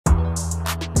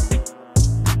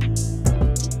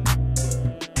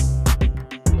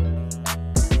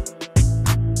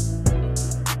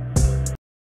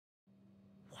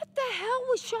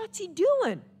What's he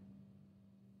doing?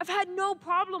 I've had no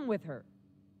problem with her.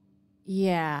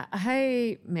 Yeah,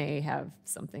 I may have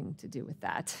something to do with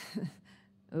that.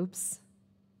 Oops.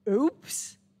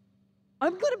 Oops.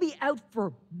 I'm gonna be out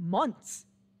for months.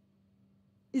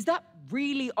 Is that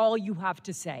really all you have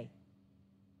to say?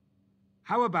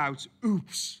 How about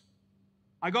oops?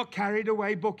 I got carried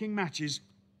away booking matches,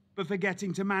 but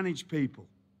forgetting to manage people.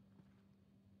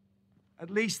 At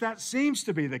least that seems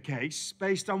to be the case,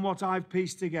 based on what I've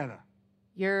pieced together.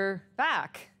 You're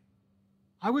back.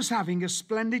 I was having a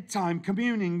splendid time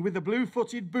communing with the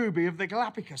blue-footed booby of the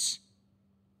Galapagos.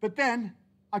 But then,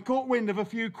 I caught wind of a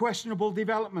few questionable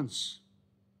developments.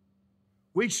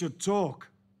 We should talk.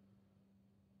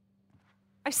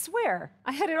 I swear,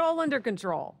 I had it all under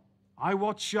control. I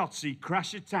watched Shotzi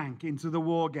crash a tank into the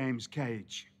War Games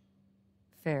cage.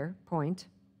 Fair point.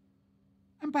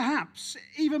 And perhaps,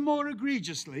 even more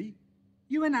egregiously,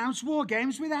 you announce War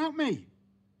Games without me.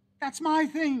 That's my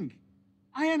thing.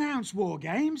 I announce War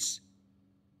Games.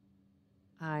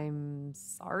 I'm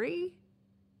sorry?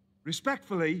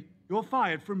 Respectfully, you're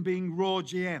fired from being Raw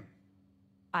GM.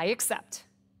 I accept.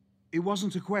 It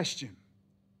wasn't a question.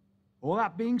 All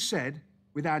that being said,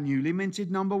 with our newly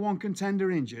minted #1 contender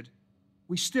injured,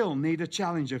 we still need a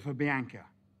challenger for Bianca.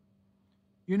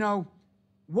 You know,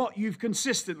 what you've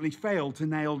consistently failed to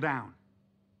nail down.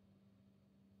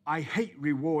 I hate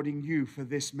rewarding you for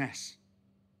this mess.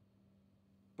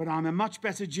 But I'm a much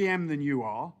better GM than you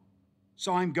are,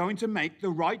 so I'm going to make the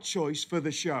right choice for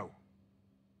the show.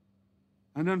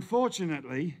 And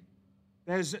unfortunately,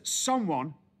 there's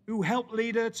someone who helped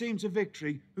lead her team to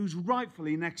victory who's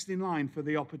rightfully next in line for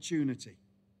the opportunity.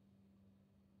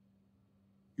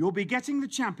 You'll be getting the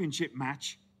championship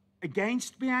match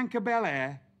against Bianca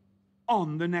Belair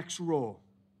on the next Raw.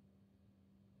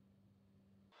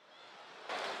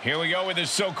 Here we go with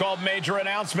this so-called major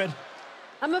announcement.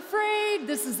 I'm afraid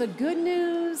this is a good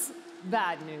news,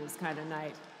 bad news kind of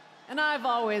night. And I've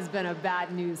always been a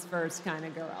bad news first kind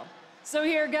of girl. So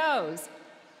here goes.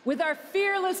 With our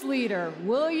fearless leader,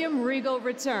 William Regal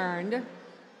returned,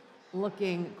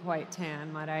 looking quite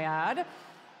tan, might I add,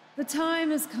 the time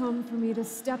has come for me to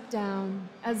step down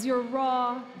as your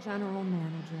Raw General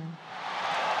Manager.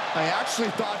 I actually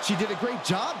thought she did a great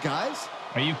job, guys.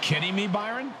 Are you kidding me,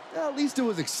 Byron? At least it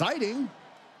was exciting.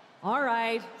 All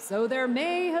right, so there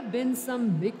may have been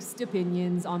some mixed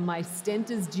opinions on my stint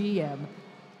as GM,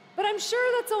 but I'm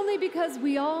sure that's only because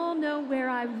we all know where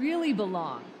I really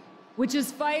belong, which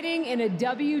is fighting in a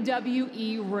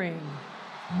WWE ring.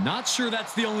 Not sure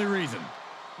that's the only reason.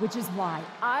 Which is why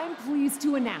I'm pleased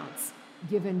to announce,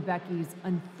 given Becky's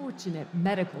unfortunate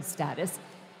medical status,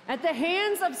 at the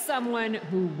hands of someone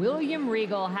who William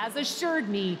Regal has assured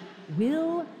me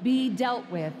will be dealt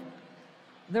with,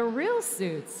 the Real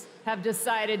Suits have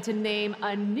decided to name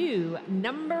a new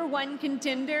 #1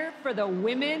 contender for the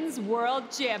Women's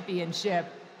World Championship.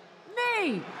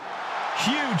 Me!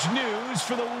 Huge news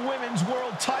for the Women's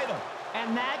World title.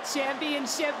 And that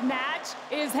championship match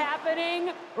is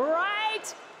happening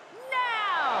right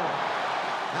now!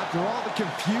 After all the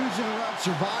confusion around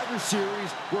Survivor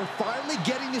Series, we're finally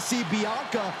getting to see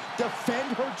Bianca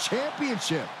defend her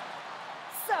championship.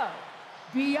 So,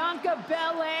 Bianca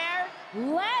Belair,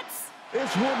 let's...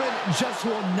 This woman just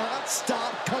will not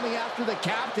stop coming after the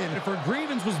captain. If her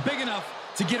grievance was big enough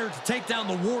to get her to take down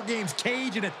the War Games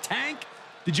cage in a tank,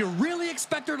 did you really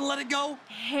expect her to let it go?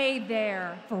 Hey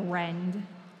there, friend.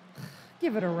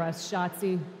 Give it a rest,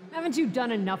 Shotzi. Haven't you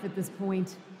done enough at this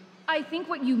point? I think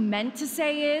what you meant to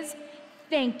say is,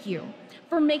 thank you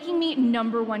for making me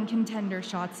 #1 contender,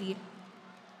 Shotzi.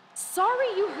 Sorry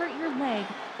you hurt your leg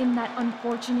in that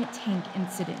unfortunate tank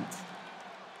incident.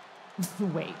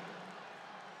 Wait.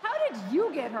 How did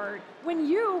you get hurt when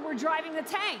you were driving the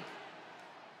tank?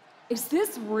 Is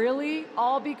this really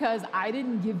all because I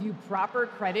didn't give you proper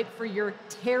credit for your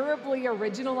terribly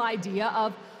original idea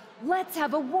of, let's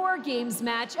have a War Games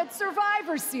match at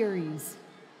Survivor Series?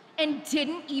 And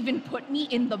didn't even put me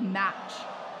in the match.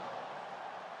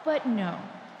 But no,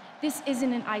 this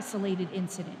isn't an isolated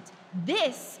incident.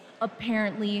 This,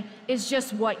 apparently, is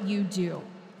just what you do.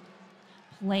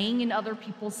 Playing in other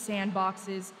people's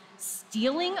sandboxes,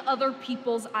 stealing other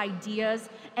people's ideas,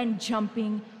 and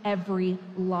jumping every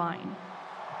line.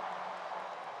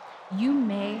 You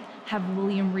may have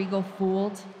William Regal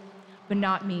fooled, but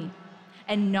not me,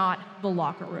 and not the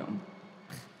locker room.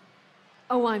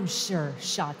 Oh, I'm sure,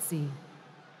 Shotzi.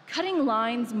 Cutting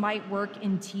lines might work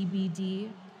in TBD,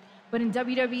 but in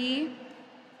WWE,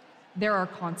 there are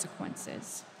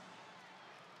consequences.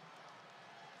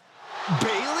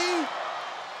 Bayley?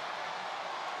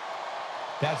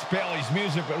 That's Bayley's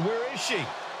music, but where is she?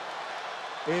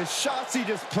 Is Shotzi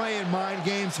just playing mind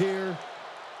games here?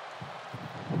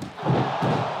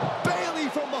 Bayley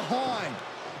from behind.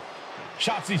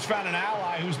 Shotzi's found an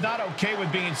ally who's not okay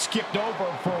with being skipped over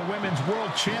for a women's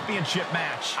world championship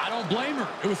match. I don't blame her.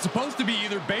 It was supposed to be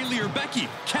either Bayley or Becky.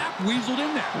 Cap weaseled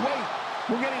in there. Wait,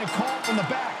 we're getting a call from the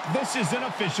back. This is an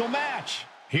official match.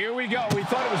 Here we go. We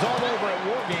thought it was all over at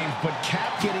War Games, but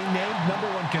Cap getting named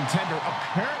 #1 contender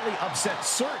apparently upset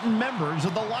certain members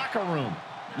of the locker room.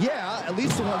 Yeah, at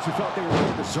least the ones who felt they were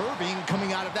more deserving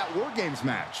coming out of that War Games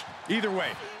match. Either way,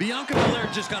 Bianca Belair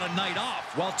just got a night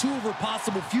off, while two of her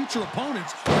possible future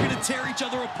opponents are going to tear each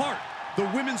other apart. The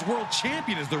Women's World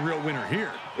Champion is the real winner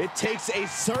here. It takes a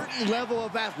certain level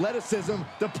of athleticism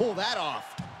to pull that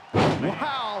off.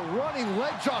 Wow, running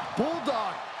leg drop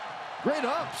bulldog. Great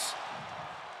ups.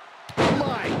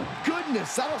 My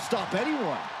goodness, that'll stop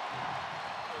anyone.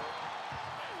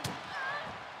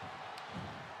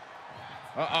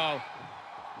 Uh-oh.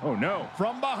 Oh, no.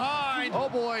 From behind. Oh,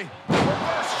 boy.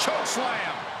 Reverse choke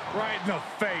slam. Right in the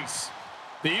face.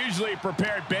 The usually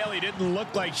prepared Bayley didn't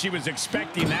look like she was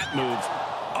expecting that move.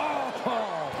 Oh!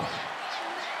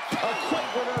 A quick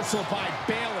reversal by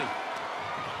Bayley.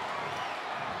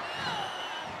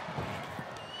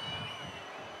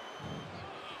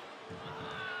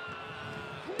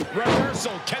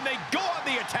 Reversal. Can they go on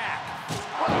the attack?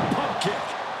 What a pump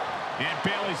kick. And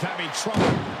Bayley's having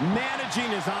trouble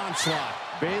managing his onslaught.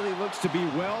 Bayley looks to be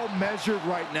well measured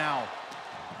right now.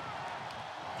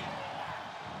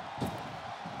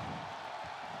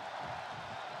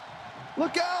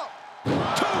 Look out!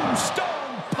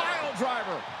 Tombstone pile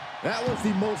driver. That was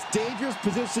the most dangerous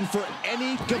position for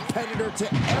any competitor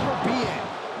to ever be in.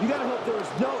 You gotta hope there was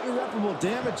no irreparable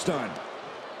damage done.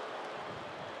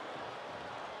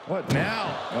 What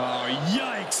now? Oh,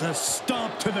 yikes! A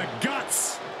stomp to the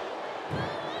guts.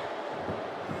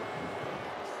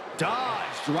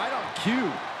 Dodged right on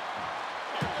cue.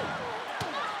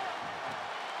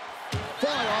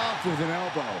 Fought off with an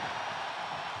elbow.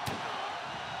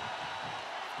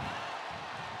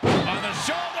 On the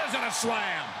shoulders and a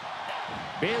slam.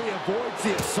 Bayley avoids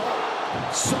the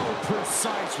assault. So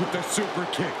precise with the super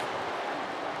kick.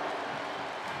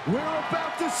 We're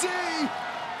about to see.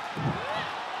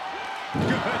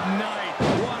 Good night.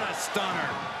 What a stunner.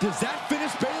 Does that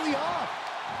finish Bayley off?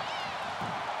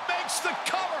 Makes the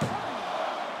cover.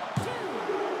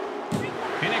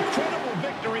 An incredible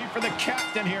victory for the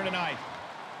captain here tonight.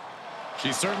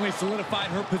 She certainly solidified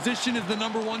her position as the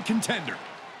 #1 contender.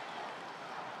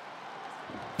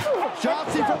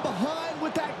 Shotzi from behind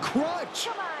with that crutch.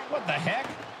 What the heck?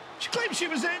 She claims she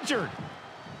was injured.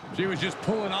 She was just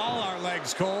pulling all our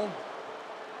legs, Cole.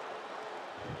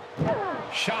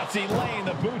 Shotzi laying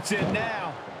the boots in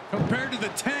now. Compared to the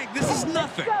Tank, this is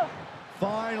nothing.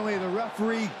 Finally, the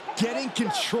referee getting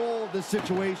control of the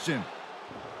situation.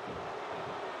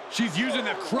 She's using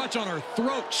the crutch on her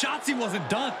throat. Shotzi wasn't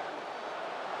done.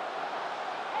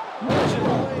 Russian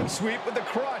leg sweep with the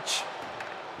crutch.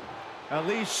 At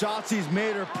least Shotzi's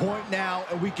made her point now,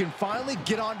 and we can finally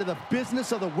get on to the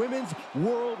business of the Women's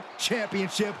World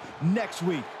Championship next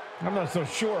week. I'm not so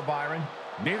sure, Byron.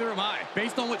 Neither am I.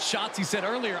 Based on what Shotzi said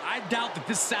earlier, I doubt that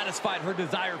this satisfied her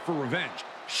desire for revenge.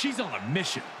 She's on a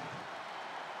mission.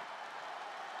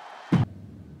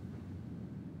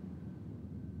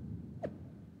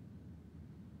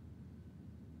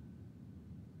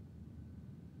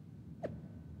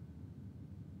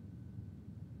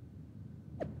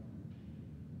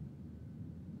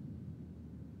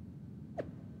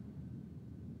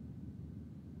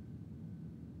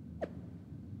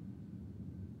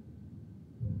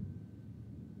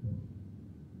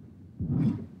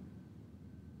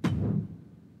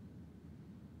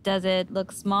 Does it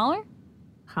look smaller?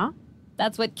 Huh?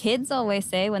 That's what kids always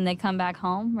say when they come back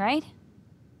home, right?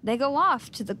 They go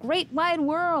off to the great wide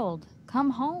world.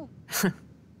 Come home.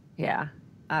 Yeah,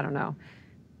 I don't know.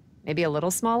 Maybe a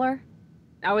little smaller?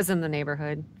 I was in the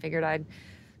neighborhood. Figured I'd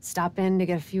stop in to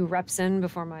get a few reps in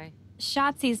before my...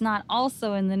 Shotzi's not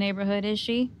also in the neighborhood, is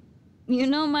she? You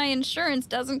know my insurance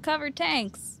doesn't cover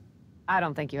tanks. I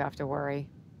don't think you have to worry.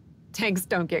 Tanks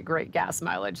don't get great gas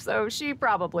mileage, so she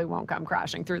probably won't come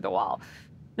crashing through the wall.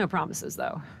 No promises,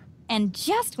 though. And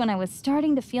just when I was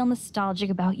starting to feel nostalgic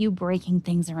about you breaking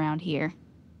things around here.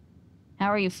 How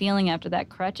are you feeling after that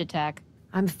crutch attack?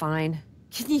 I'm fine.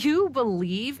 Can you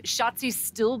believe Shotzi's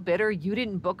still bitter you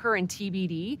didn't book her in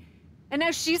TBD? And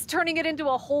now she's turning it into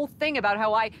a whole thing about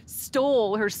how I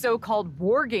stole her so-called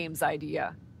War Games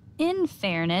idea. In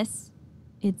fairness,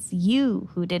 it's you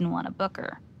who didn't want to book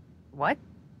her. What?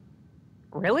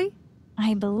 Really?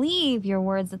 I believe your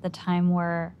words at the time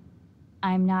were,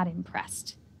 I'm not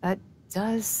impressed. That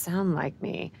does sound like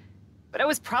me. But I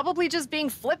was probably just being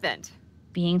flippant.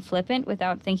 Being flippant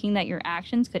without thinking that your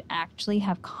actions could actually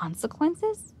have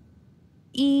consequences?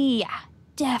 Yeah,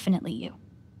 definitely you.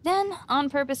 Then, on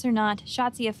purpose or not,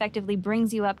 Shotzi effectively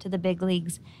brings you up to the big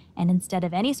leagues, and instead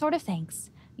of any sort of thanks,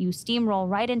 you steamroll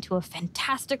right into a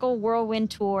fantastical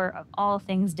whirlwind tour of all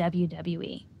things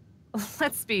WWE.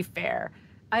 Let's be fair.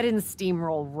 I didn't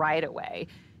steamroll right away.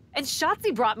 And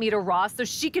Shotzi brought me to Raw so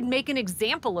she could make an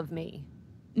example of me.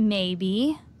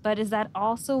 Maybe, but is that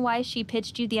also why she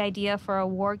pitched you the idea for a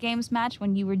War Games match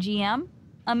when you were GM?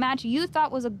 A match you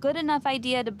thought was a good enough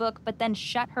idea to book, but then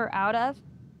shut her out of?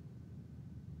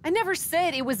 I never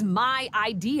said it was my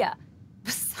idea.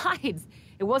 Besides,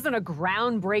 it wasn't a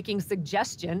groundbreaking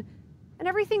suggestion, and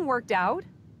everything worked out.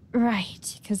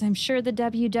 Right, because I'm sure the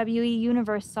WWE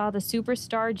Universe saw the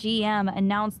superstar GM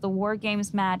announce the War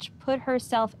Games match, put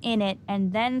herself in it,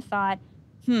 and then thought,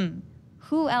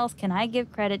 who else can I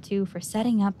give credit to for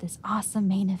setting up this awesome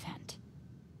main event?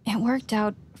 It worked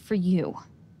out for you.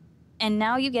 And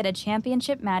now you get a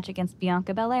championship match against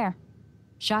Bianca Belair.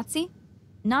 Shotzi?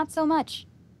 Not so much.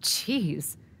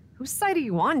 Jeez, whose side are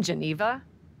you on, Geneva?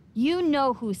 You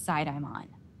know whose side I'm on.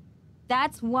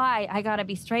 That's why I gotta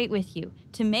be straight with you,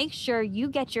 to make sure you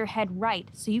get your head right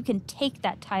so you can take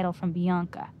that title from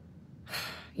Bianca.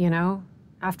 You know,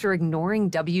 after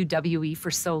ignoring WWE for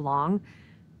so long,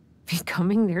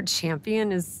 becoming their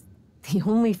champion is the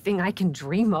only thing I can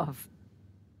dream of.